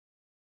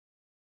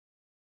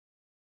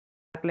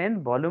Arc length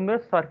volume र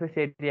surface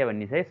area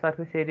भन्ने छ है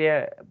सर्फेस एरिया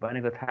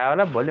भनेको थाहा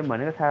होला भोल्युम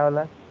भनेको थाहा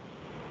होला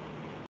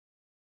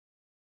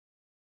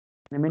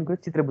मेन कुरा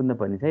चित्र बुझ्नु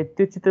पर्ने छ है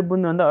त्यो चित्र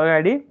बुझ्नुभन्दा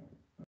अगाडि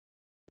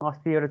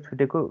अस्ति एउटा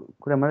छुटेको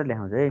कुरा मात्रै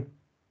लेखाउँछ है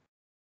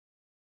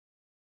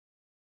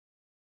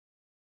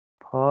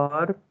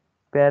for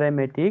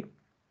parametric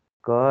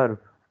curve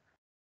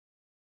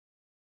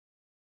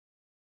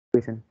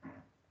question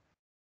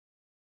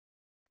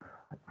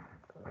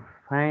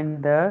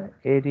find the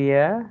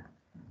area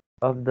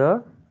of the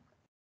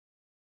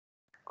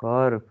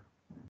curve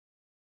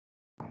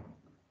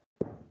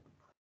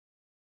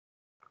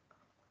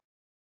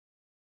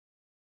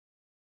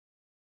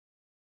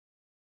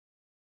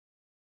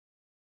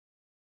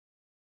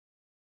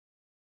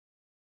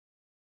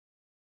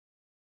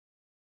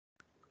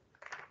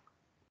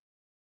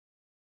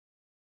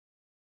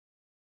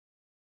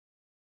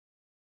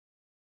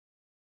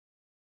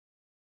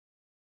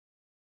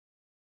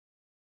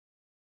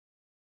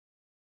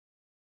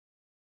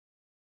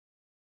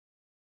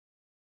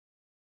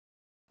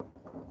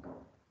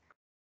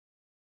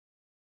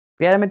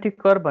parametric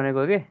curve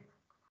भनेको के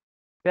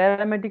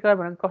प्यारामेट्रिक कर्भ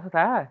भनेको कस्तो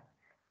थाहा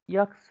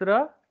x र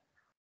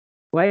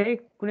y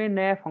कुनै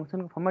नयाँ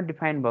फंक्सनको फर्ममा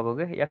डिफाइन भएको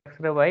के x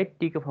र y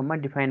t को फर्ममा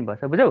डिफाइन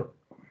भछ बुझौ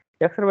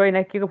x र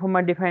y के को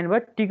फर्ममा डिफाइन भयो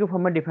t को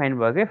फर्ममा डिफाइन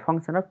भयो के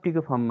फंक्सन अफ t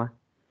को फर्ममा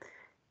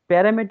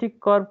प्यारामेट्रिक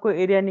कर्भको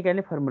एरिया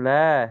निकाल्ने फर्मुला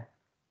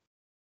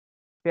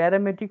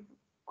प्यारामेट्रिक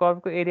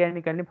कर्भको एरिया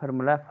निकाल्ने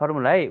फर्मुला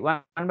है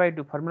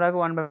 1/2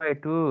 फर्मुलाको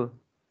 1/2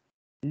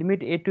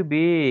 limit a to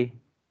b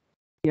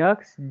x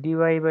dy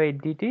by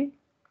dt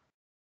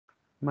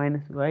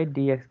minus y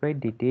dx by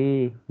dt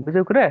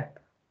बुझ्यौ कुरा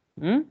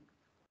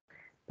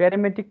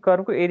प्यारामेट्रिक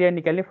कर्भको एरिया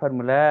निकाल्ने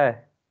फर्मुला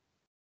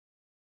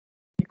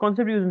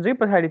कन्सेप्ट युज हुन्छ कि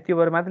पछाडि त्यो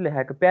भएर मात्र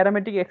लेखाएको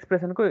प्यारामेट्रिक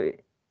एक्सप्रेसनको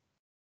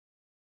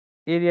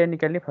एरिया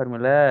निकाल्ने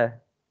फर्मुला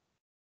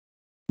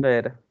ल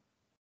हेर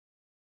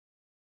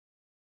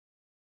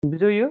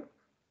बुझ्यौ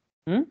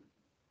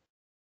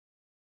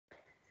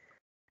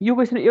यो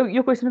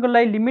क्वेसनको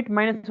लागि लिमिट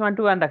 -1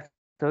 to 1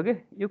 राख्छौ के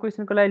यो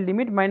क्वेसनको लागि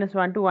लिमिट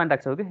 -1 to 1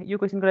 राख्छौ के यो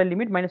क्वेसनको लागि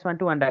लिमिट -1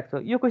 to 1 राख्छौ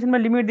यो क्वेसनमा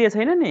लिमिट दिएको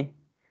छैन नि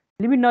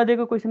लिमिट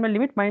नदिएको क्वेसनमा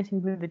लिमिट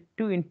 -इन्फिनिटी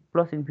टु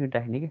 +इन्फिनिटी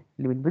राख्ने के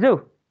लिमिट बुझ्यौ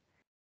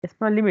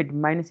यसमा लिमिट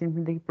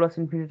 -इन्फिनिटी देखि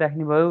 +इन्फिनिटी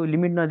राख्ने भयो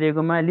लिमिट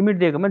नदिएकोमा लिमिट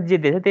दिएकोमा जे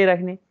दिएछ त्यही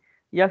राख्ने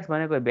x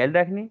भनेको भ्यालु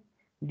राख्ने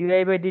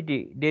dy by dt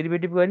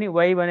डेरिभेटिभ गर्ने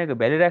y भनेको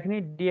भ्यालु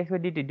राख्ने dx by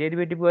dt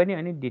डेरिभेटिभ गर्ने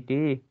अनि dt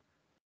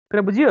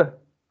कुरा बुझियो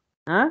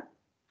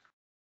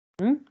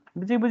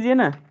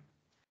बुझिएन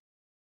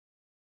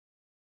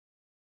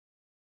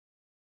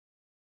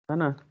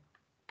हैन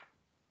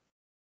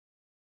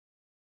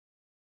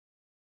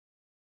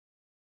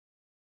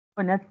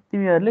अनि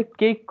तिमीहरूले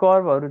केही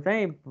कर्भहरू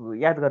चाहिँ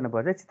याद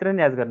गर्नुपर्छ चित्र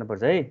नै याद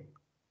गर्नुपर्छ है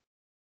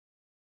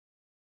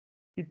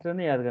चित्र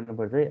नै याद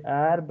गर्नुपर्छ है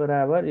r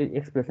बराबर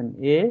expression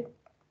a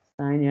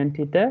sin n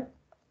theta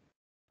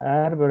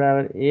r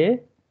बराबर a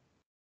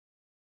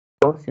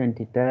cos n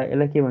थीटा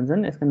यसलाई के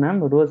भन्छन् यसको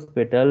नाम रोज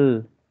पेटल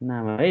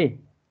नाम है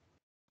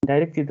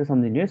डाइरेक्ट चित्र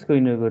सम्झिनु यसको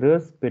यिनीहरूको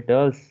रोज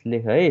पेटल्स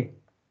लेख है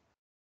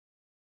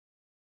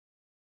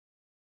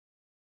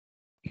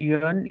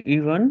even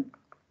when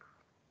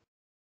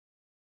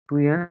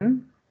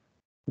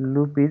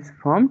loop is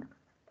formed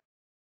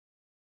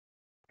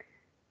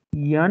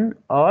n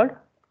or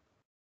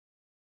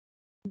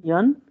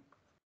n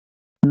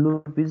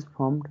loop is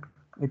formed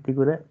यति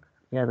कुरा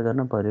याद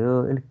गर्न पर्यो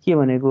यसले के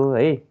भनेको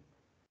है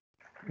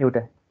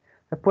एउटा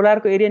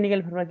पोलारको एरिया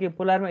निकाल्ने फर्मुला के हो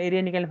पोलारमा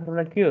एरिया निकाल्ने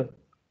फर्मुला के हो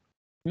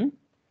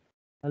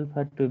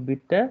alpha to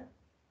beta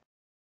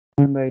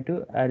 1/2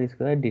 r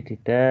square d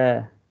theta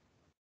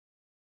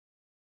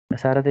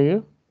सारा त्यही हो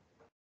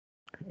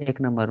एक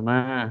नम्बरमा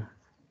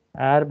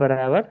r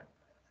बराबर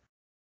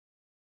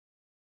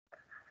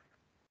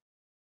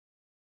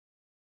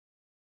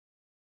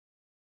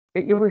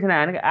यो क्वेसन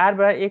आयो भने r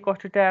बराबर a cos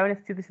थीटा आयो भने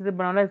सिधै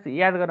बनाउनलाई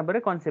याद गर्नु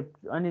पर्यो कन्सेप्ट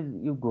अनि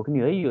यो घोक्ने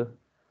है यो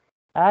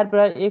r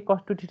बराबर a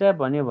cos 2 थीटा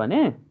भन्यो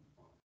भने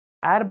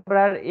r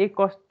बराबर a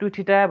cos 2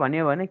 थीटा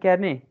भन्यो भने के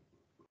गर्ने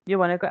यो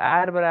भनेको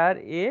r बराबर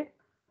a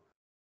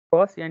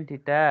cos n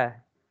theta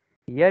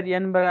here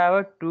n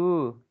बराबर 2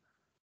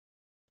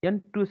 n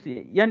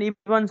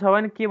इभन छ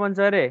भने के भन्छ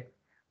अरे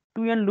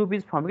 2n लुप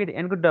इज फर्म के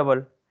n को डबल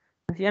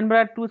n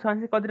बराबर 2 छ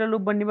भने कतिवटा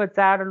लुप बन्ने भयो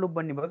 4वटा लुप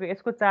बन्ने भयो के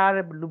यसको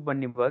 4 लुप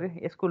बन्ने भयो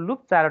के यसको लुप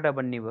 4वटा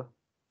बन्ने भयो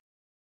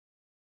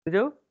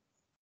बुझ्यौ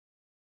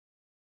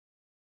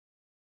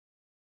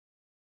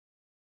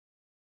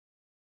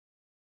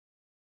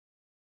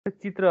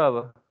चित्र अब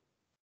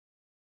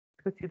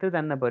चित्र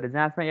जान्न पर्यो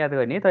जाँचमा याद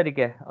गर्ने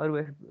तरिका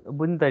अरु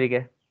बुझ्ने तरिका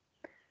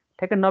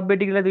ठ्याक्क 90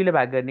 डिग्रीलाई 2 ले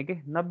भाग गर्ने के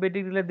 90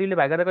 डिग्रीलाई 2 ले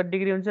भाग गर्दा कति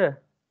डिग्री हुन्छ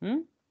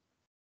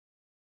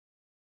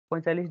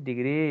 45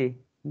 डिग्री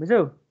बुझ्यौ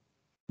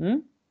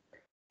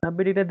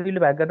 90 डिग्रीलाई 2 ले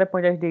भाग गर्दा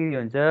 45 डिग्री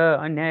हुन्छ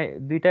अनि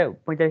यहाँ दुईटा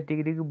 45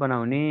 डिग्रीको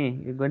बनाउने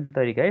यो गर्ने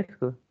तरिका है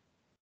यसको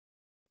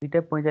दुईटा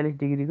 45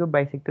 डिग्रीको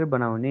बाइसेक्टर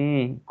बनाउने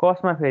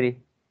कसमा फेरि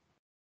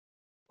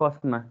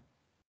कसमा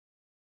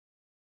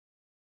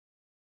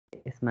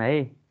यसमा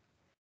है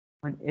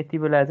अनि यति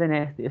बेला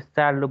चाहिँ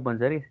यस्तो 4 लुप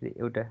बन्छ रे यसले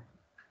एउटा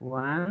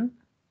 1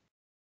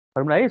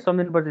 फर्मुला है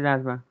सम्झिनुपर्छ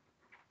जाँचमा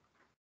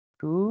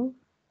 2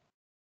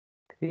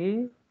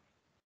 3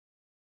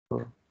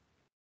 4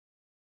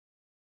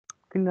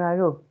 किन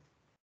लाग्यो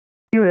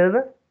के हो हेर त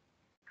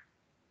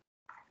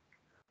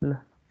ल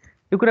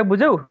यो कुरा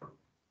बुझौ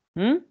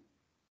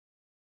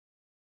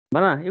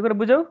भन यो कुरा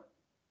बुझौ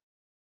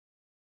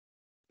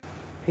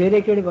फेरि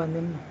एकचोटि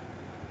भनिदिनु न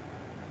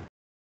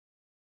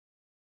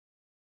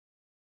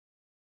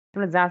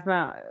तिमीले जाँचमा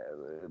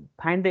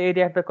find the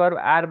area of the curve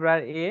are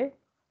बराबर ए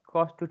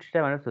cos 2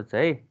 थीटा भनेर सोध्छ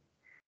है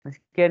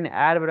के भने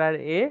आर बराबर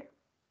ए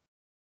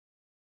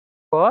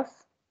cos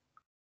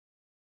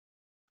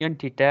n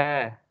थीटा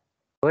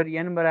और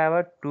n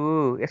बराबर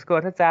 2 यसको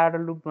अर्थ 4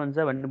 लुप बन्छ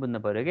भन्ने बुझ्नु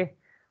पर्यो के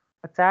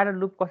 4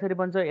 लुप कसरी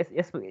बन्छ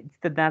यस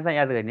जाँचमा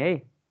याद गर्ने है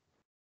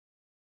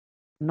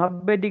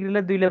 90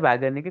 डिग्रीलाई 2 ले भाग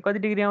गर्ने के कति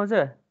डिग्री आउँछ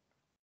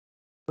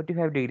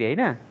 45 डिग्री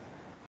हैन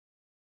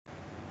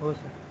हो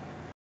सर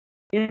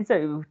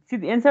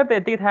एन्सर त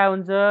यतिकै थाहा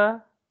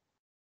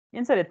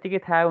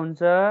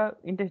हुन्छ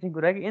इन्ट्रेस्टिङ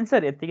कुरा कि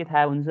एन्सर यतिकै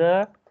थाहा हुन्छ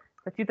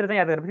चित्र चाहिँ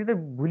याद गरेर चित्र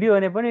भुलियो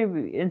भने पनि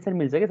एन्सर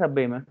मिल्छ कि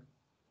सबैमा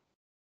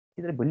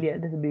चित्र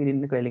भुलिहाल्छ त्यसो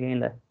बिग्रिनु कहिलेकाहीँ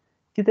ल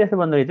चित्र यस्तो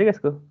बन्दो रहेछ कि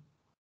यसको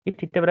यो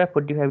ठिट्टा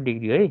बराबर 45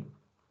 डिग्री है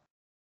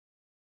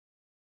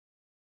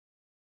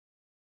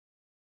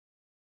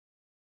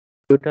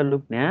एउटा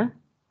लुप यहाँ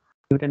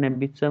एउटा यहाँ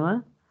बिचमा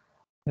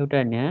एउटा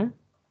यहाँ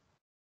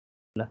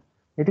ल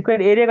यति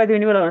कहिले एरिया कति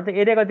हुने भयो भने त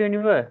एरिया कति हुने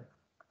भयो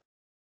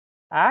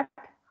 8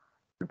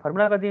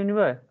 फर्मुला कति हुने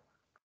भयो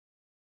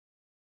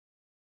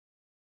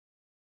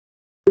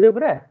बुझ्यो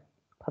कुरा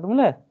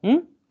फर्मुला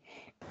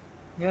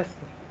यस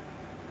सर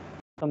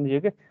सम्झियो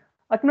के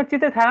तिम्रो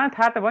चित्र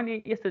थाहा त भयो नि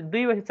यस्तो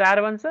 2 पछि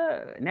 4 बन्छ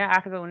यहाँ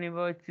 8 को हुने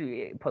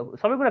भयो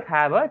सबै कुरा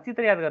थाहा भयो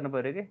चित्र याद गर्नु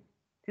पर्यो के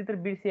चित्र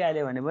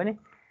बिर्सिहाल्यो भने पनि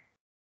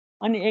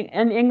अनि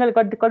एङ्गल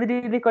कति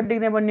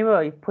डिग्री बन्ने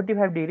भयो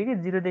 45 डिग्री के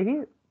 0 देखि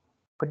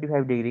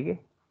 45 डिग्री के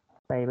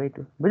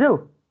पाइ2 बुझ्यौ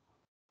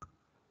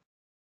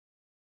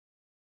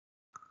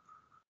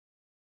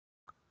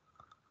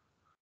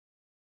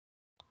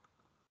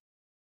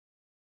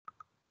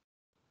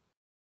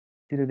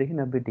जीरो देखि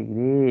 90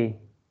 डिग्री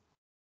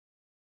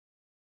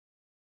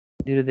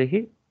 0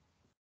 देखि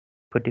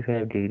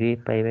 45 डिग्री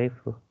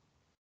पाइ4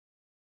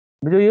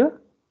 बुझ्यौ यो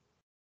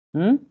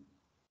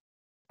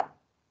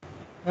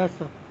यस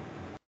सर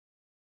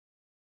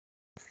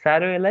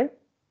सारो यसलाई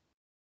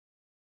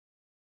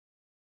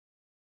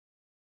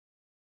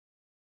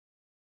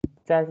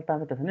चार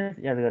 5 छ नि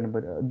याद गर्नु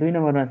पर्यो 2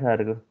 नम्बरमा छ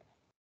अर्को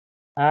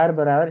आर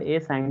बराबर ए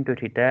sin 2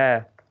 थीटा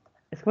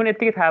यसको पनि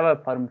यतिकै थाहा भयो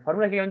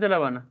फर्मुला के हुन्छ ल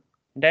भन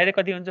डाइरेक्ट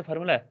कति हुन्छ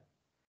फर्मुला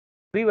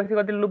 2 पछि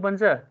कति लुप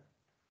बन्छ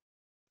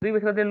 2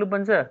 पछि कति लुप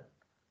बन्छ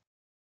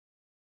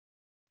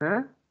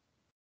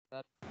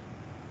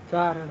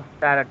 4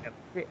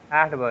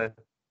 8 भयो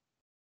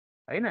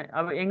हैन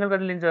अब एंगल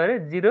कति लिन्छ अरे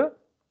 0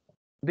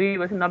 2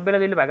 पछि 90 लाई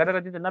 2 ले भागेर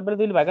कति हुन्छ 90 लाई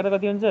 2 ले भागेर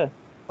कति हुन्छ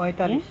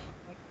 45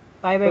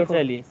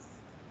 पाइ4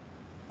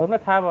 फर्मुला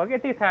थाहा भयो के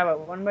यति थाहा भयो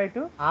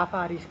 1/2 half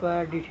are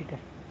square D theta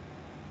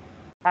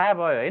थाहा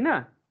भयो हैन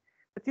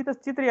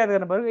चित्र याद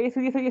गर्नु पर्यो यसो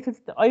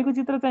अहिलेको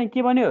चित्र चाहिँ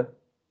के बन्यो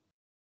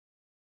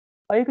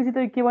अहिलेको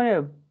चित्र के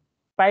बन्यो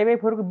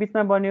पाइ/4 को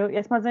बीचमा बन्यो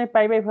यसमा चाहिँ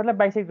पाइ/4 लाई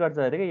बाइसेक्ट गर्छ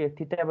अरे के यो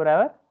थीटा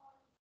बराबर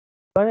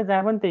भने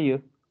जहाँ पनि त्यही हो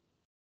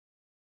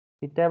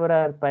थीटा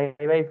बराबर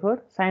पाइ/4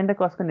 साइन र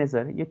कसको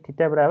नेचर यो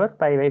थीटा बराबर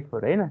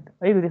पाइ/4 हैन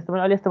अहिलेको त्यस्तो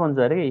पनि अलि यस्तो बन्छ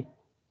अरे के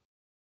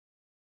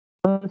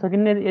बुझ्न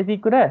सकिन्न यति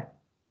कुरा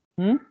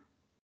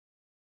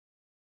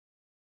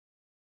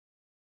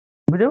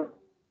बुझ्यौ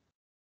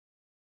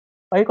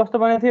अहिले कस्तो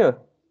बनेको थियो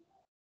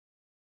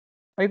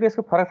अहिलेको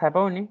यसको फरक थाहा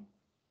पाऊ नि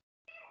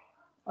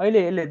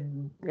अहिले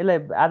यसलाई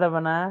आधा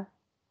बना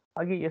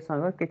अघि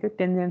यससँग के थियो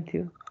टेन्जेन्ट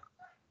थियो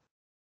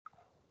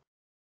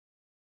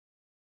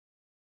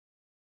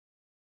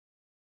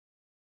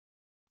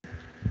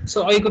सो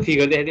अहिलेको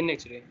फिगर देखाइदिनु न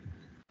एक्चुअली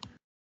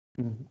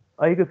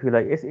अहिलेको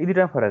फिगर यस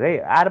दुईटा फरक है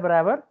आर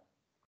बराबर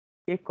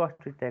 1 cos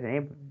थीटा है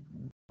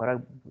फरक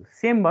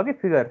सेम भयो के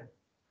फिगर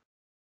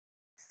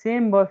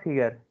सेम भयो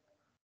फिगर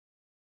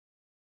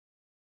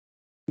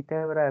थीटा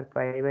बराबर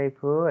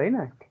पाइ/4 हैन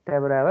थीटा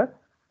बराबर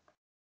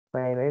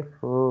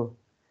पाइ/4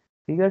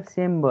 फिगर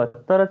सेम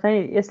भयो तर चाहिँ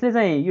यसले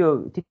चाहिँ यो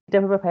थीटा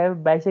बराबर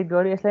 5 बाइसेक्ट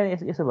गर्यो यसलाई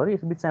यसो भयो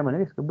यसको बिचमा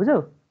भनेको यसको बुझ्यौ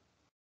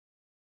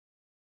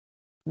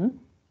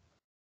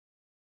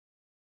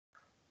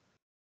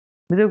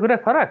बुझ्यौ कुरा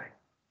फरक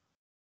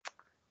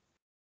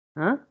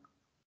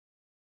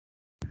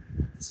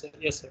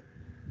यस सर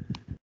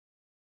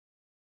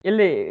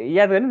यसले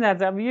याद गर्ने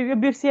जान्छ अब यो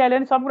बिर्सिहाल्यो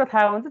भने सब कुरा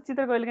थाहा हुन्छ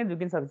चित्र कहिलेकाहीँ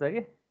झुकिन सक्छ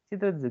के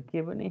चित्र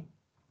झुकिए पनि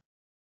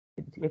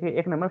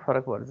एक नम्बर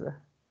फरक पर्छ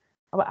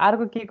अब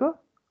आरको के को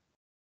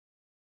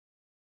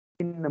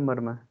 3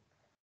 नम्बरमा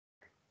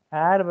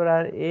आर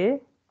बराबर ए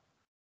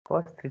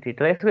cos 3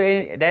 थीटा यसको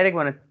डाइरेक्ट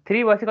भन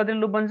 3 पछि कति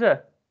लुप बन्छ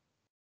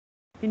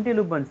 3टै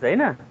लुप बन्छ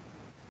हैन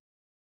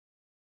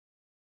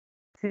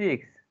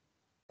 6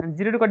 अनि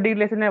 0 कति डिग्री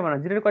लेख्छ न भन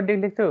 0 कति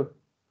डिग्री लेख्छौ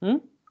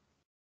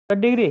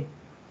कति डिग्री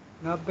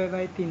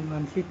 90/3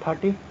 भनेपछि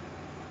 30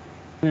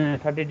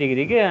 30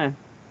 डिग्री के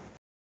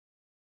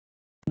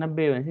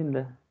 90 भनेपछि नि ल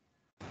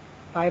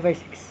π/6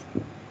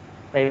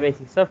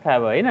 π/6 सब थाहा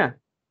भयो होइन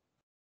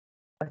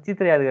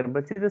चित्र याद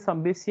गर्नुपर्छ चित्र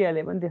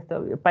बिर्सिहाल्यो पनि त्यस्तो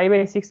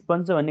π/6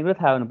 बन्छ भन्ने कुरा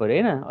थाहा हुनु पऱ्यो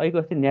होइन अहिलेको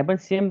अस्ति यहाँ पनि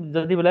सेम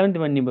जति बेला पनि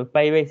भन्ने भयो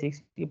π/6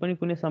 यो पनि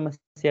कुनै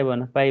समस्या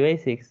भएन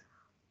π/6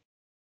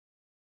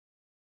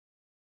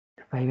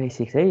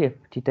 π/6 है यो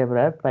थीटा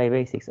बराबर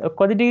π/6 अब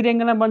कति डिग्री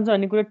एङ्गलमा बन्छ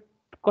भन्ने कुरा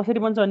कसरी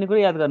बन्छ भन्ने कुरा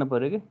याद गर्नु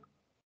पऱ्यो कि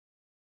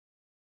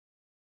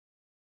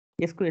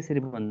यसको यसरी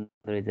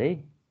बन्दो रहेछ है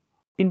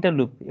तीनटा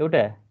लुप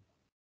एउटा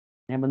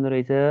यहाँ बन्दो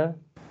रहेछ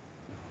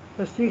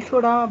 6 को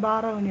ठाउँमा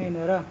 12 हुने होइन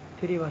र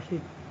 3 बसी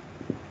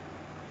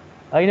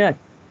होइन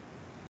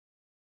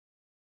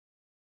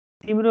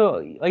तिम्रो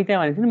अहिले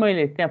त्यहाँ भनेको छु नि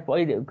मैले त्यहाँ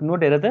अहिले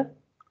नोट हेर त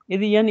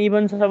यदि एन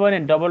इभन छ भने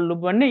डबल लुप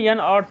बन्ने एन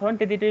अड छ भने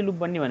त्यति लुप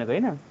बन्ने भनेको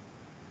होइन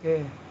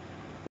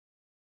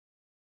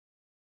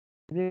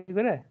ए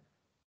कुरा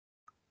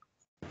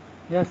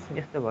यस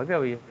यस्तो भयो क्या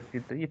अब यो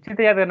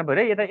चित्र याद गर्नु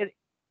पऱ्यो है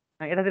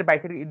यतातिर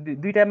बाइकतिर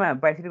दुईटामा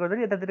बाइकतिर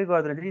गर्दैन यतातिर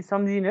गर्दैन यदि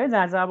सम्झिनु है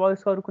जहाँ चाहिँ अब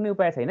यसको अरू कुनै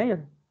उपाय छैन यो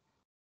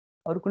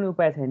अरू कुनै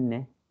उपाय छैन नि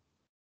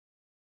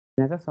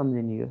यहाँ चाहिँ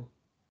सम्झिने यो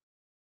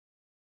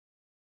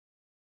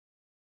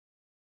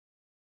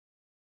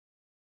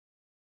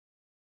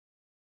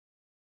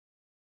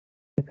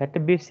फ्याट्ट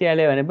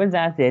बिर्सिहाल्यो भने पनि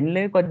जहाँ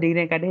हेर्ने कति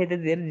डिग्री काटेको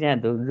त्यति धेरै जहाँ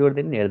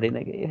जोड्दैन हेर्दैन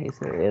कि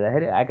यसो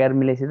हेर्दाखेरि आकार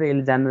मिलाइसकेर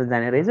यसले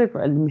जाने रहेछ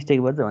अलिक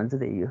मिस्टेक भन्छ भन्छ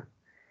त्यही हो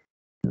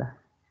ल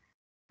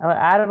अब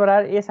आर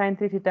बराबर ए साइन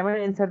 3 थीटामा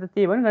एन्सर त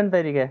त्यही भयो नि गर्ने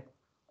तरिका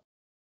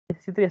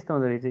चित्र यस्तो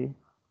हुँदो रहेछ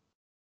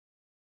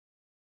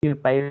यो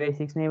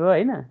π/6 नै भयो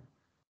होइन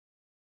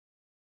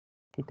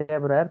थीटा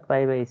बराबर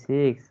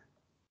π/6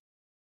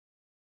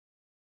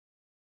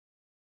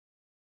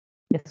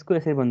 यसको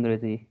यसरी बन्दो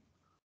रहेछ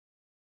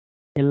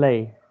यसलाई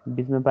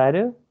बिचमा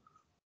पार्यो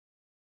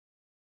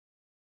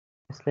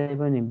यसलाई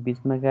पनि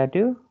बिचमा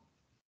काट्यो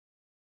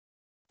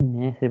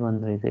यहाँ यसरी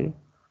बन्दो रहेछ कि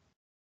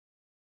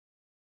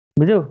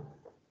बुझ्यौ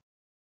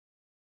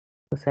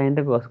साइन र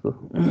कसको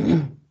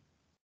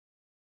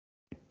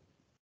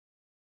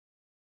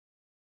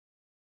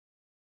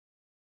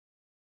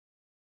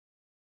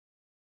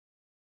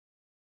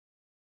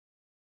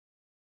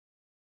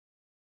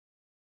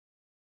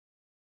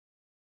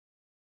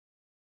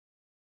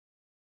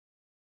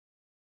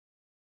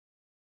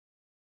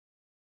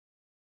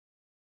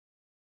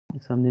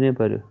सम्झिनै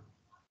पर्यो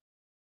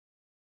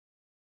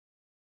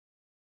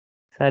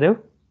साह्रो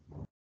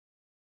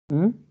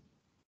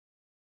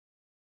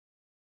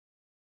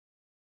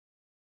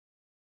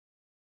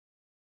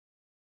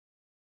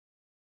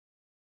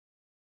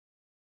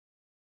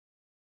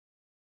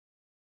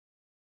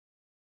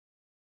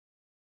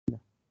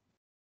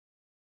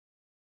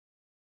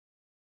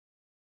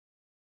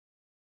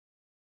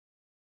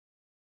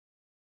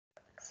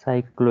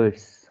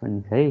साइक्लोइड्स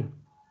भनिन्छ है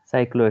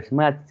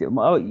साइक्लोइड्समा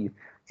अब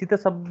चित्र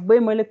सबै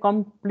मैले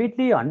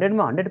कम्प्लिटली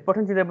 100मा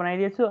 100% चित्र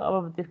बनाइदिएको छु अब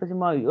त्यसपछि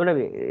म एउटा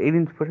एक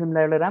दिन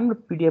पर्सेन्टलाई एउटा राम्रो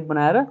पिडिएफ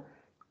बनाएर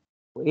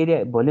एरिया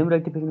भोल्युम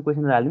रेक्टिफिकेसन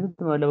क्वेसन हालिदिन्छु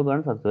तिमीहरूले अब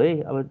गर्न सक्छौ है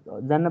अब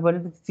जान्नुपर्ने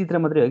त चित्र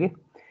मात्रै हो कि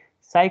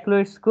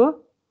साइक्लोइड्सको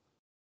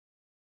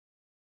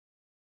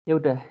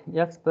एउटा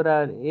एक्स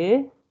बराबर ए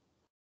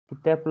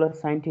theta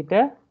plus sine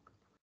theta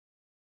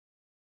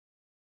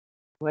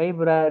Y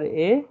बराबर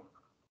ए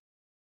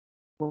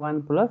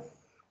 1 प्लस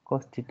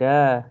कस थीटा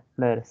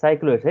ल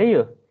साइक्लोइड्स है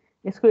यो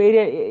यसको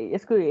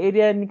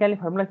एरिया निकाल्ने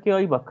फर्मुला के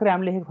अघि भर्खर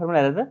हामीले लेखेको फर्मुला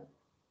हेर त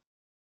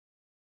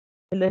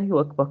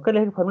भर्खर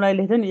लेखेको फर्मुला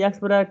लेख्थ्यौ नि एक्स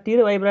बराबर टी र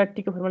वाई बराबर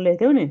टीको फर्मुला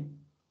लेख्थ्यौ नि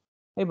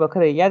है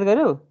भर्खर याद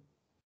गर्यौ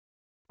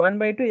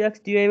 1/2 x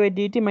dy by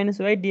dt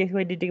minus Y dx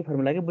by डिटीको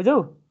formula के बुझौ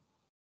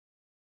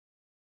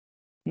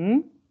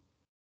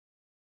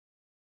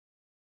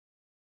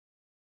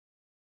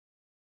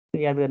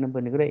याद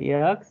गर्नुपर्ने कुरा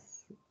एक्स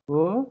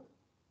हो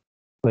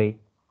वाई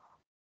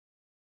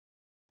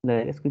ल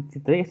यसको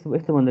चित्र यस्तो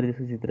यस्तो बन्दो रहेछ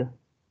चित्र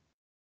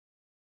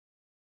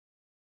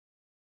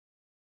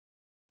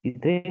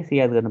यसो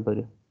याद गर्नु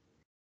पर्यो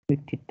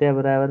थीटा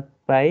बराबर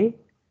पाई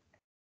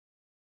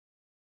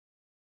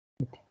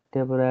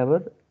थीटा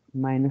बराबर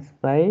माइनस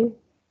पाई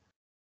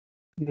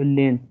यो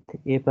लेन्थ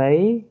ए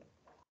पाई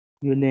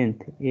यो लेन्थ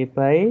ए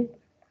पाई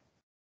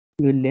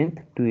यो लेन्थ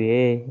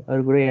 2a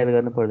अरू कुरा याद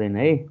गर्नु पर्दैन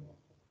है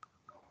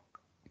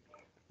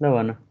ल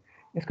भन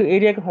यसको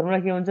एरियाको फर्मुला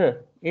के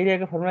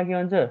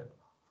हुन्छ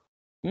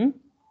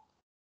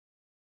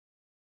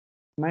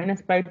माइनस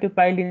पाई टु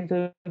पाई लिन्छौ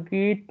कि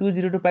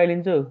 2 टु पाई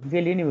लिन्छौ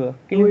जे लिने भयो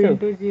के लिन्छौ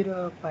 2 × 0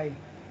 पाई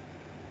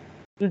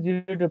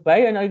 2 टु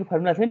पाई अनि अघिको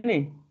फर्मुला छ नि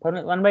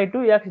formula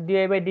 1/2 x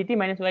dy by dt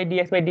minus Y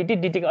dx by dt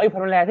डिटीको अघि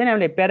फर्मुला आएको थियो नि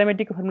हामीले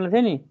प्यारामेट्रिकको फर्मुला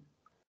थियो नि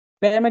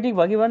प्यारामेट्रिक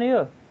भयो कि भने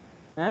यो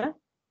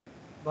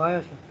भयो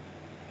सर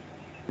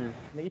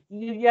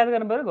याद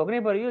गर्नु पऱ्यो घोक्नै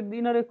पऱ्यो यो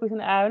यिनीहरू क्वेसन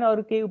आयो भने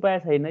अरू केही उपाय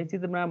छैन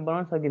चित्र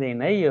बनाउन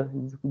सकिँदैन है यो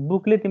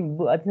बुकले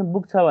तिमी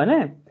बुक छ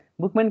भने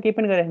बुकमा पनि केही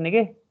पनि गरेको छैन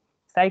कि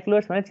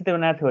साइक्लोइड्स भनेर चित्र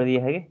बनाएर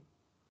छोडिदिएको कि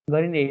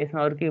गरिने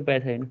यसमा अरू केही उपाय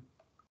छैन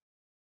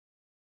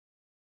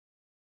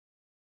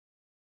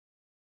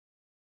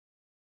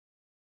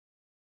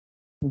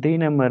 2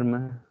 नम्बरमा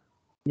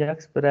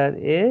एक्स बराबर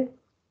ए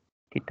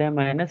theta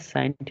minus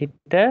sine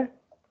theta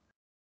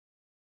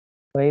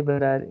y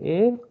बराबर a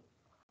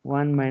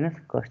 1 माइनस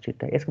cos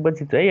थीटा। यसको पनि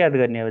चित्र है याद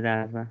गर्ने अब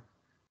जहाँमा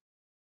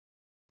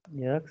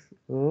x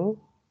o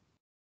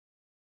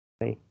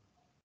y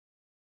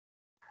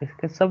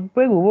यसको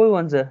सबै हुबहु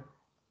हुन्छ।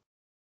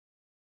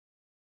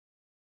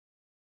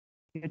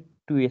 यो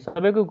 2a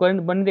सबैको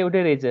करेन्ट बन्ने त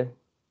एउटै रहेछ।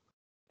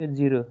 यो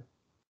 0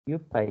 यो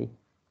पाइ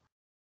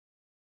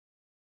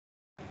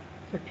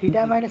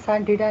थीटा माइनस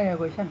साइन थीटा यहाँ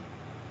क्वेसन।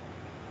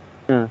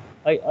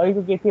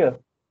 अहिलेको के थियो?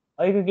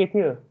 अहिलेको के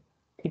थियो?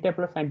 थीटा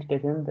प्लस साइन थीटा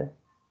थियो नि त।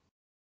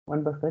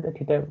 1 प्लस त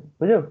थीटा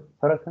बुझ्यौ?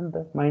 फरक छ नि त।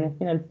 माइनस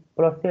किन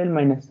प्लस थियो अहिले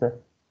माइनस छ।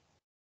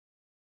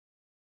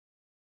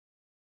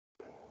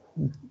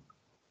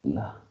 ल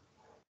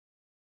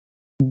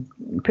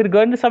फेरि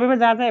गर्ने सबैमा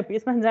जाँच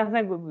यसमा जाँच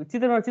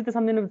चित्र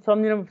सम्झिन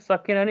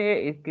सकेन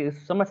भने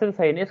समस्या त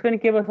छैन। यसको नि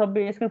के भयो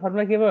सबै यसको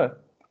फर्मुला के भयो?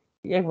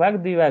 1 भाग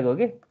 2 भाग हो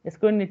कि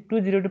यसको नि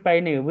 202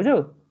 पाइ नै हो। बुझ्यौ?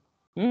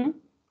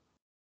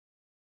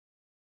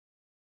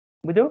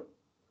 बुझ्यौ?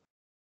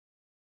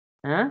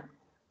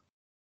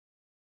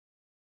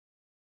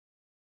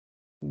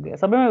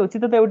 सबैमा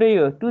चित्र त एउटै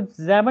हो।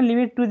 जहाँ पनि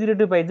लिमिट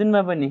 202 पाइ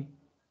जुनमा पनि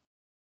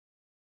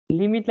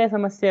लिमिटलाई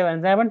समस्या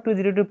भने जहाँ पनि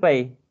 202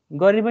 पाइ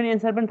गर्ने पनि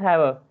एन्सर पनि थाहा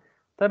भयो।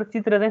 तर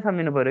चित्र चाहिँ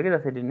सम्झिनु पर्यो कि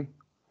जसरी नि।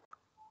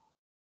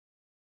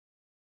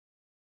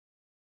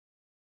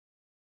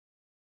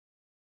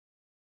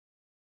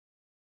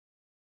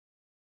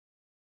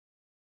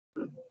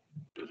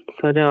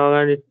 सर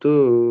अगाडि 2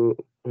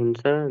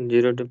 हुन्छ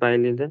 0 to पाइ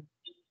लिँदा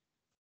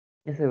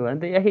यसो भयो नि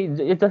त।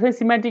 जस्तै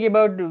सिमेट्रिक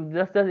एबाउट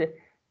जस्तो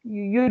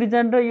यो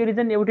रिजन र यो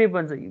रिजन एउटै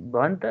बन्छ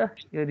भयो नि त।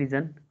 यो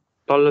रिजन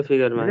तल्लो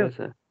फिगरमा के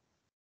सर?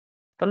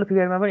 तल्लो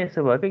फिगरमा पनि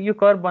यस्तो भयो कि यो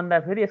कर्भ बन्दा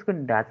फेरि यसको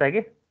ढाँचा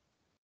के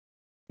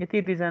यति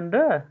रिजन र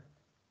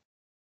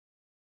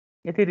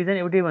यति रिजन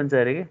एउटै बन्छ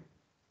अरे के।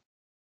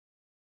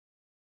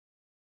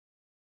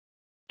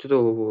 त्यो त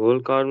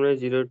होल कर्भमै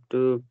 0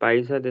 to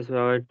पाइ छ। त्यसमा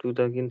अगाडि 2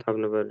 त किन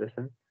थप्नु पर्यो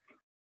सर?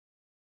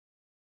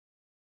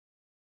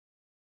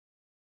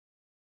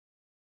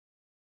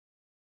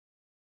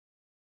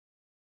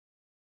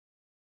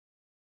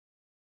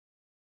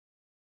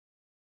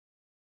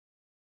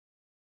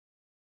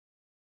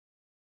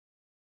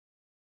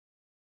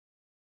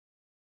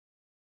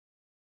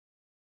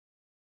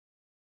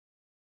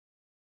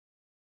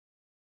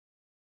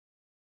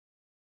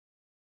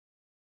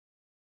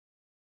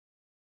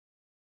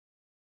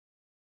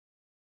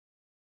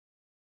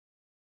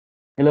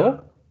 हेलो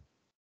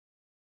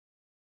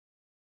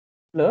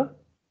हेलो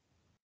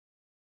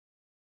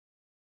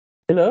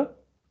हेलो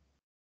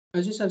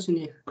हजुर सर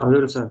सुनिए।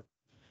 हजुर सर।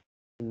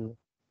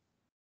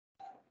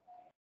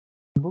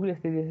 बुक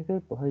यस्तै देखेको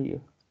भयो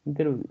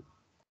तेरो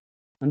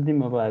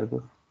अन्तिम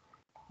अवहरूको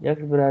x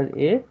बराबर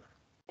a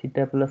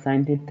theta plus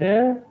sine theta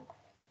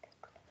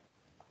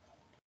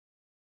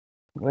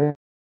y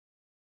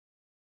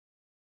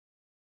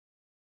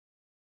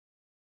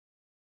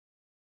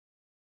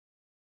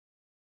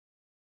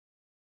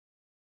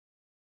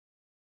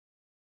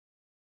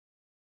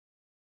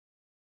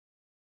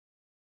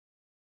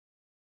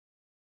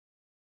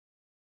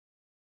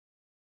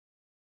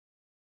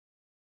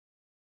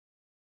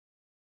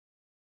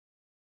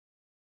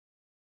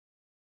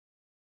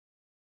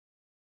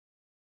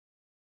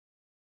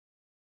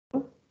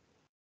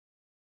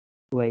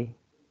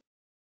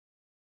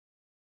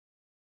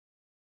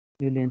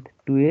यो लेन्थ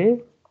 2a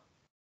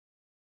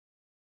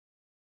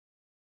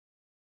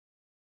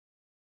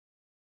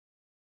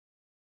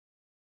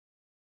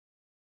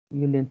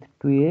यो लेन्थ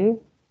 2a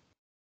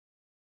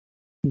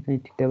यो चाहिँ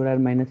थीटा बराबर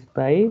माइनस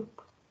पाइ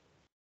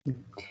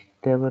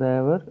थीटा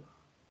बराबर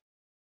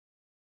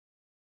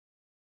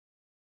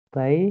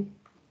पाइ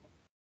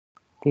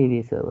त्यही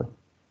रहेछ। अब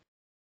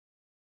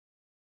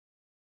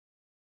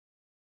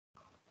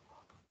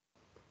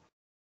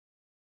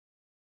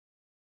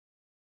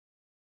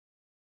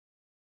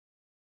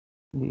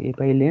ए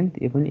पाइ लेन्थ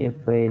यो पनि ए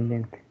पाइ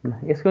लेन्थ। ल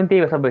यसको पनि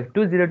त्यही भयो सबै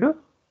 202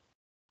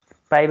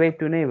 पाइ बाई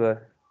 2 नै भयो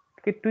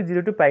कि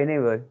 202 पाइ नै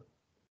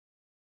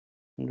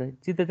भयो।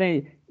 चित्र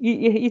चाहिँ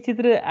यी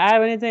चित्र आयो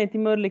भने चाहिँ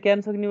तिमीहरूले के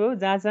गर्न सक्ने भयो?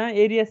 जहाँ जहाँ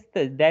एरिया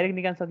त डाइरेक्ट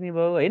निकाल्न सक्ने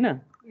भयो होइन।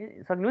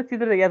 सक्ने भयो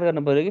चित्र याद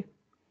गर्नु पऱ्यो कि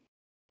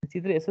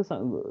चित्र यसो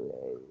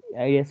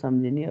आइडिया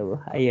सम्झिने अब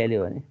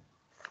आइहाल्यो भने।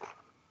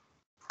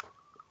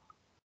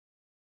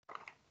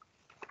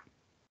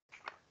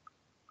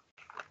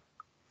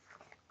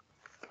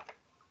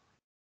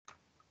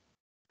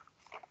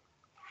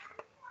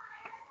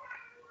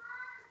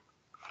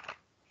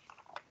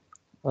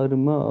 अरू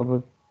म अब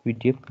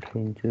पिडिएफ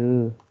पठाइदिन्छु।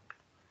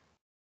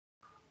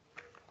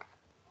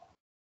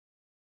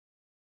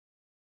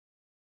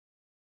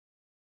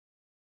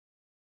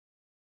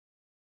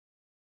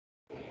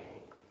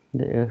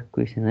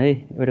 क्वेसन है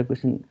एउटा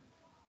क्वेसन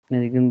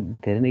एकदम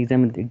धेरै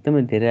एक्जाम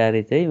एकदमै धेरै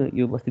आएर चाहिँ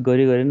यो अस्ति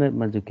गरेन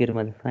म झुकेर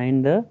मैले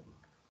फाइन्ड द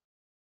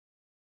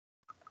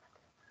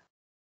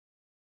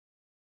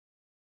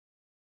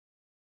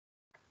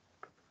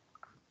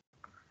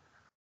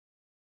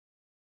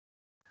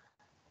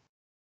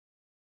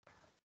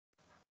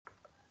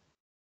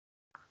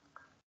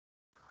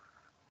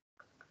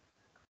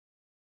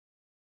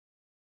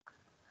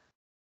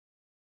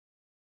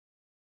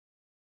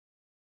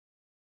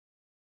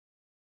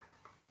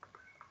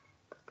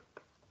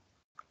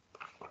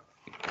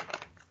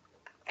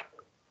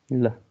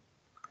ल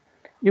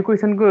यो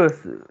क्वेसनको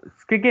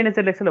के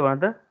नेचर लेख्छ ल भन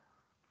त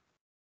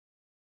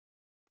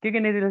के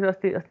नेचर लेख्छ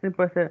अस्ति अस्ति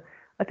पर्छ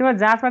तिम्रो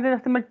जाँचमा चाहिँ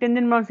जस्तै मैले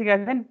टेन्जेन्ट बनाउनु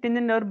सिकाएको थिएँ नि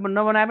टेन्जेन्टहरू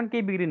नबनाए पनि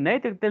केही बिग्रिन्न है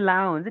त्यो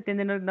लामो हुन्छ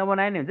टेन्जेन्टहरू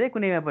नबनाए नि हुन्छ है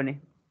कुनैमा पनि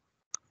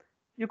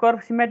यो कर्भ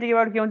सिमेट्रिक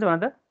एबाउट के हुन्छ भन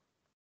त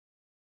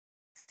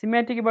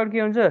सिमेट्रिक एबाउट के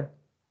हुन्छ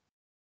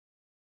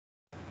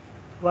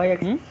y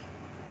एक्सिस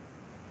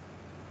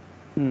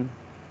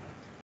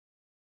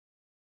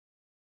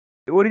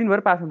ओरिजिन भएर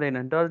पास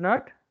हुँदैन डज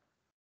नट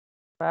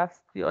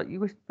पास यो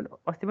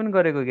अस्ति पनि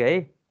गरेको क्या है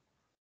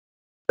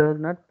does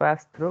not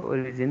pass through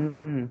origin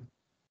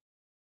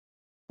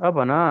अब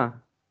भन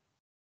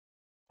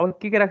अब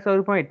के राख्छ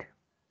अरू point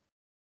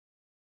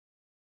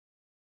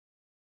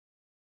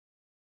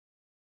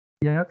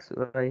x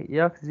y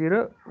x0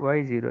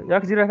 y0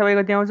 x0 राख्दा y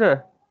कति आउँछ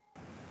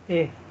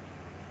ए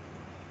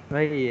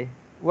y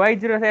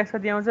y0 राख्दा x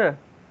कति आउँछ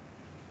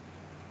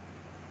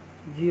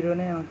 0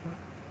 नै आउँछ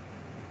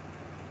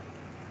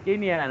केही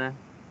नि आएन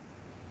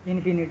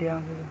इन्फिनिटी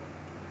आउँछ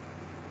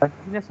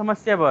किन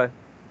समस्या भयो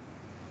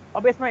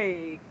अब यसमा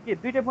के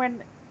दुईटा पोइन्ट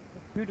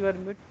म्युट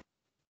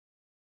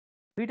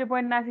दुईटा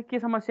पोइन्ट नासी के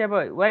समस्या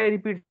भयो y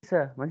रिपिट छ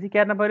भनेपछि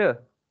क्यार्न पर्यो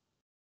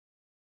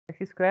x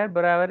स्क्वायर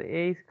बराबर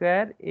a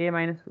square a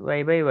minus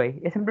y by y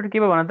asymptote के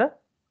भयो भन त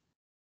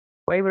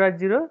y बराबर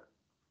 0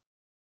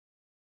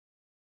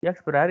 x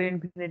बराबर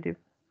इन्फिनिटी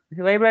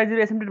y बराबर 0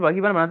 एसिम्प्टोट भयो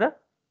कि भन त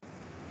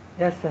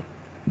यस सर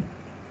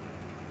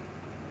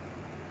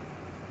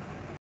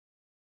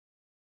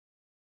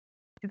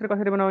चित्र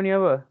कसरी बनाउने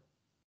अब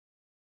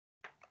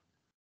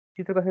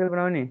चित्र कसरी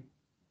बनाउने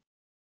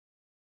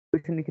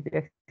क्वेसन लेखित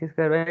x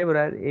स्क्वायर y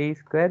बराबर a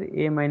square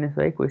a minus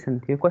y question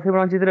थियो कसरी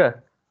बनाउने चित्र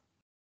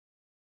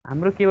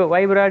हाम्रो के भयो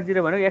y बराबर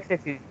 0 भनेको x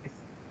एक्सिस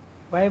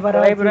y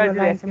बराबर 0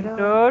 लाइन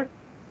एसिम्प्टोट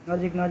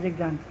नजिक नजिक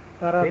जान्छ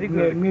तर Very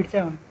good. मिड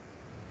चाहिँ हुन्छ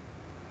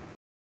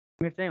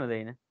मिट चाहिँ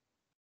हुँदैन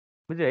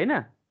बुझ्यो हैन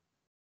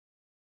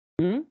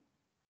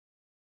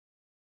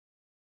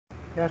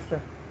यस सर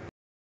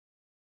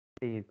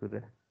त्यही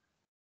कुरा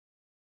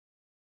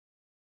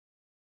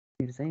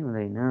मिट चाहिँ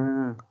हुँदैन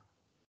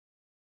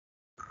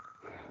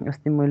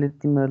अस्ति मैले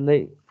तिमीहरूलाई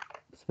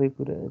सबै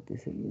कुरा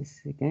त्यसरी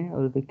सिकाएँ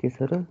अरू त के छ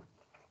र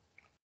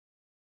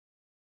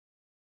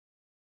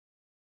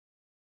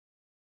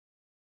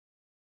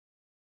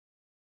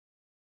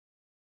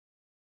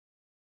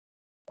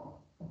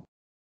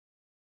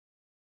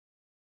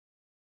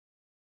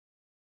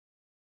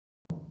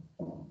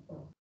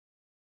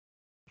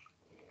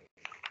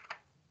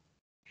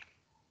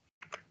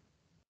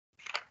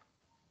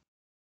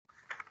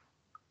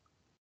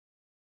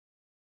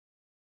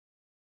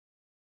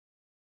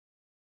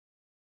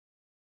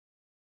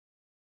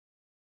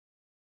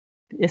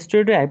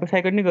एस्ट्रोइड र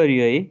हाइपरसाइक्लोइड नै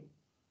गरियो है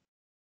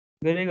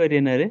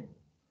गरिएन अरे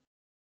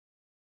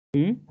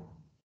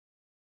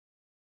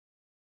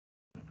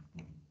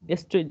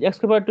एस्ट्रोइड x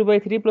को पावर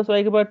 2/3 प्लस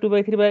y को पावर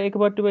 2/3 बाई a को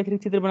पावर 2/3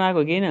 चित्र बनाएको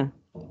हो कि हैन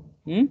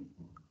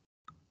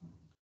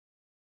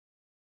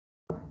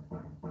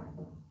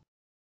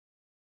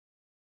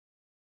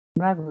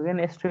बनाएको हो कि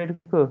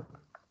एस्ट्रोइडको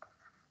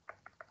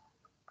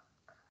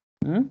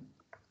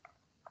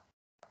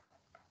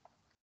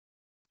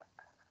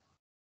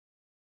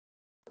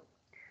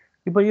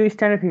यो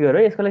स्ट्यान्डर्ड फिगर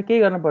हो यसको लागि केही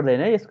गर्न पर्दैन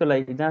है यसको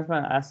लागि जाँचमा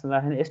आस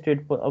राख्ने एस्ट्रोइड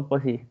अब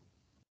पछि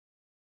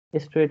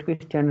एस्ट्रोइडको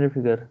स्ट्यान्डर्ड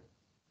फिगर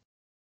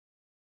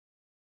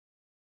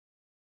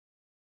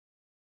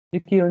यो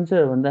के हुन्छ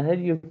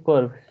भन्दाखेरि यो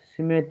curve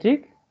symmetric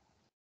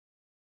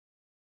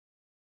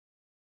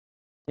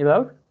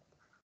about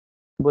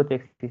both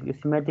axis यो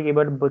सिमेट्रिक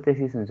एबाउट बोथ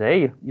एक्सिस हुन्छ है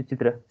यो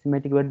चित्र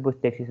सिमेट्रिक एबाउट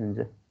बोथ एक्सिस हुन्छ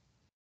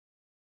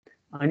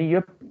अनि यो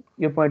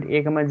पोइन्ट a,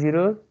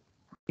 0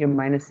 यो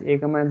माइनस a,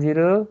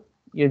 0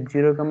 यो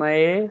 0, a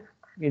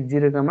यो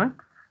 0,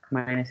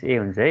 माइनस a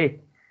हुन्छ है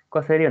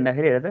कसरी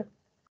भन्दाखेरि हेर त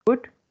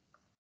पुट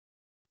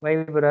y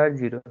बराबर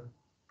 0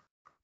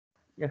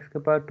 x को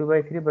पावर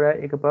 2/3 बराबर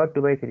a को पावर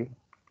 2/3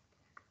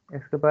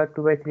 x को पावर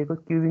 2/3 को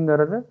क्युबिङ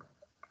गर त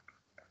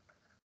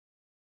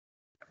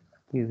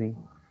क्युबिङ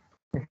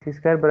x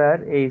स्क्वायर बराबर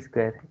a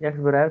स्क्वायर x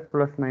बराबर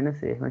प्लस माइनस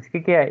a भनेपछि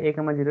के आयो a,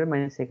 0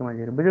 माइनस a,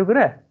 0 बुझ्यौ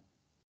कुरा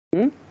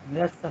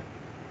यस सर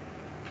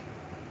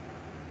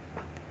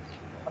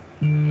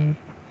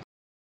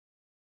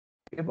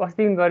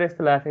अस्ति गरे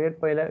जस्तो लाग्छ कि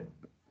पहिला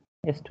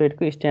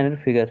एस्ट्रोइडको स्ट्यान्डर्ड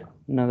फिगर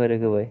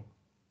नगरेको भए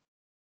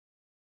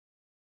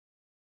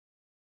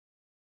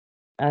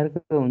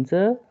अर्को हुन्छ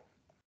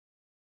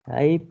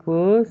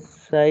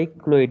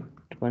हाइपोसाइक्लोइड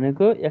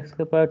भनेको x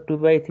को पावर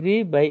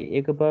 2/3 बाई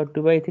a को पावर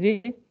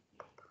 2/3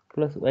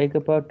 प्लस y को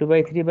पावर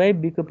 2/3 बाई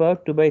b को पावर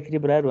 2/3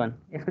 बराबर 1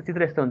 यसको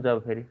चित्र यस्तो हुन्छ अब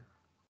फेरि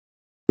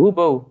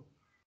हुबहु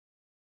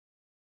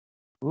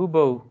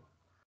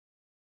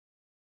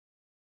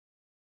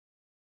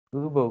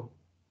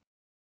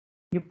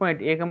यो पोइन्ट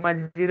a,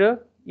 0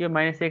 यो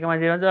माइनस a, 0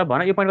 हुन्छ अब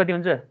भन यो पोइन्ट कति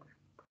हुन्छ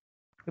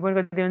यो पोइन्ट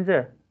कति हुन्छ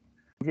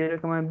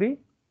 0, b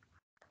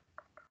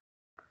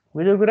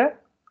बुझ्यौ कुरा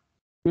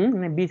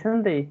b छ नि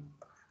त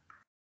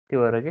त्यो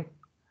भएर के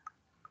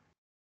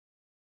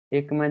a,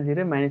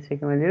 0 minus a,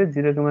 0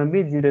 0, b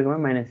 0,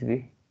 minus b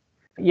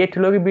ए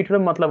ठुलो कि बी ठुलो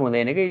मतलब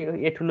हुँदैन कि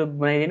ए ठुलो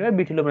बनाइदिनु भयो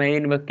बी ठुलो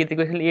बनाइदिनु भयो केटी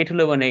क्वेसनले ए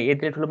ठुलो भने ए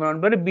ठुलो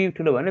बनाउनु पर्यो बी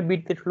ठुलो भने बी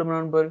ठुलो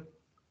बनाउनु पर्यो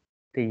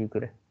त्यही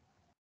कुरा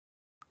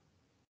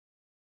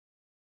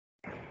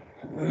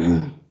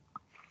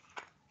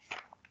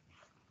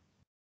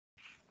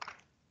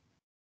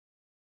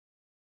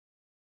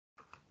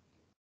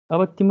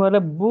अब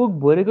तिमीहरूलाई बुक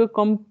भरेको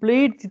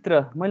कम्प्लिट चित्र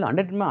मैले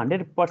 100मा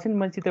 100%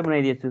 मैले चित्र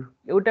बनाइदिएछु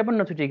एउटा पनि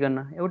नछुटिकन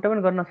एउटा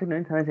पनि गर्न नसक्ने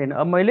भने थाहा छैन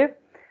अब मैले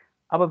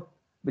अब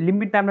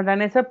लिमिट नाप्न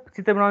जानेछ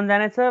चित्र बनाउन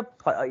जानेछ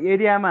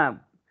एरियामा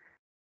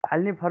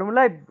हाल्ने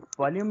फर्मुला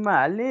भोल्युममा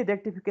हाल्ने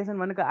रेक्टिफिकेसन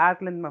भनेको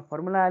आर्क लेन्थमा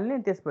फर्मुला हाल्ने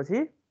त्यसपछि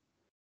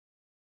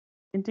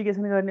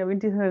इन्टिग्रेसन गर्ने अब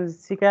इन्टिग्रेसन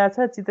सिकाएको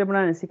छ चित्र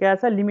बनाउने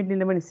सिकाएको छ लिमिट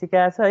लिने पनि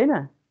सिकाएको छ हैन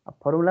अब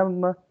फर्मुला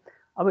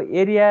अब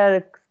एरिया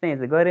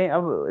चाहिँ गरेँ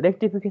अब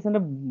रेक्टिफिकेसन र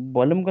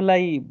भोल्युमको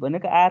लागि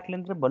भनेको आर्क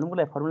लेन्थ र भोल्युमको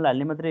लागि फर्मुला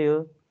हाल्ने मात्रै हो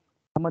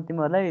म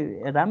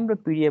तिमीहरूलाई राम्रो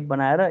पिडिएफ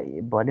बनाएर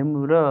भोल्युम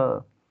र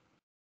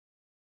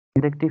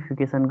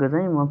रेक्टिफिकेसनको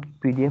चाहिँ म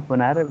पिडिएफ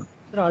बनाएर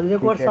हजुरले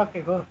कोर्स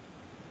सकेको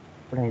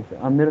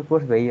पठाइदिन्छु मेरो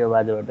कोर्स भइयो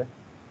आजबाट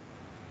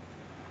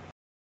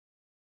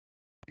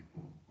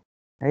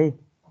है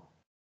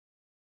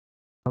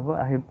अब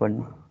आफै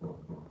पढ्ने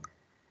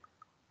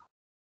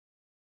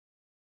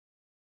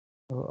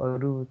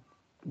अरू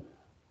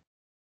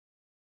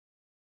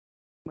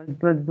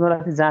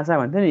तिमीलाई जाँचा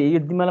भन्थ्यो नि यो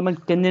तिमीलाई मैले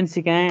टेन्जेन्ट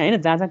सिकाएँ होइन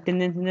जाँचा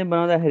टेन्जेन्ट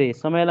बनाउँदाखेरि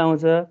समय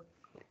लाउँछ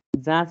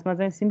जाँचमा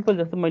चाहिँ सिम्पल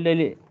जस्तो मैले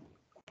अहिले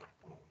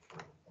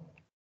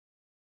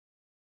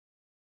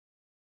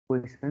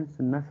question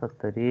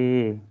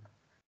 070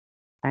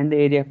 find the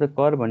area of the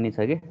curve भन्ने छ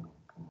कि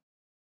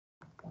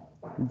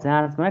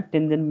जाँचमा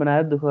टेन्जेन्ट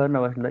बनाएर दुःख गर्न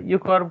नबस्नु ल यो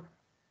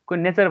कर्वको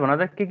नेचर भन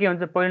त के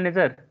हुन्छ पहिलो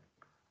नेचर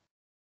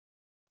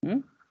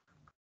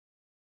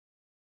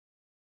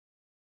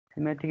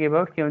सिमेट्रिक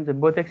अबाउट के हुन्छ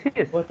both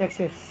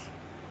axis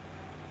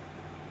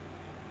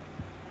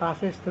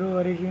passes through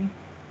origin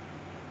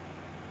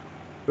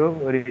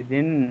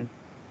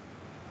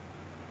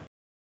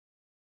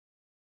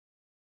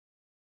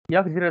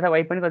x 0 राख्दा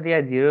y पनि कति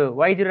आयो 0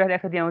 y 0 राख्दा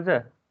x कति आउँछ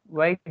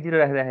y 0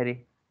 राख्दाखेरि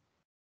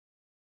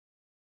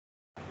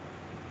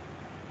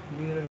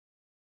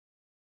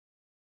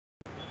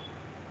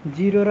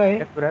 0 र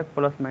x बराबर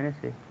प्लस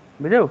माइनस a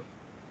बुझ्यौ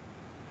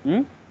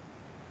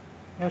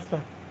यस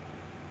सर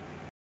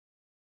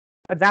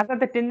जहाँ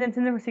त टेन्जेन्ट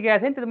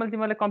सिकाएको थिएँ नि त्यो मैले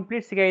तिमीलाई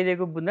कम्प्लिट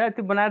सिकाइदिएको बुझ्दा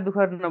त्यो बनाएर दुःख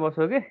गर्न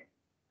नबस्छौ कि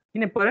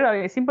किन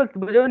पर्यो सिम्पल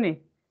बुझ्यौ नि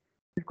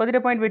कतिवटा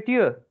पोइन्ट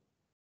भेटियो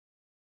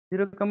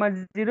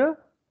 0,0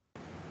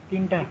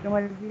 तीनटा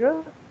 0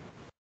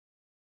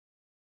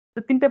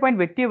 त्यो तीनटा पोइन्ट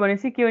भेटियो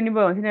भनेपछि के हुने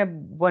भयो भने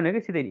बन्यो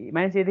कि सिधै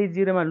माइनस यदि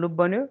 0मा लुप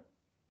बन्यो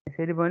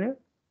यसरी बन्यो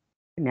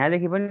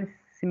यहाँदेखि पनि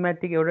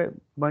सिमेट्रिक एउटा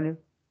बन्यो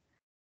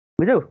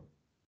बुझ्यौ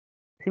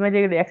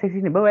सिमेट्रिक एउटा एक्स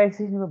एक्सिस नि भयो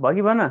एक्सिस नि भयो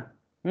कि भन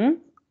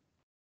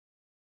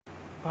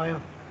भयो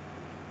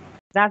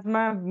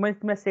जाँचमा मैले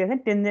तिमीलाई सिकाएको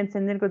थिएँ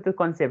टेन्जेन्टको त्यो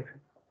कन्सेप्ट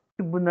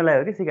त्यो बुझ्नलाई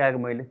हो कि सिकाएको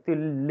मैले त्यो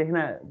लेख्न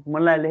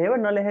मनलाई लेखेको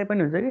नलेखेको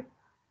पनि हुन्छ कि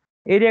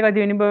एरिया कति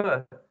हुने भयो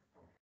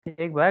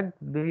 1 भाग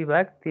 2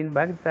 भाग 3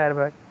 भाग 4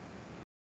 भाग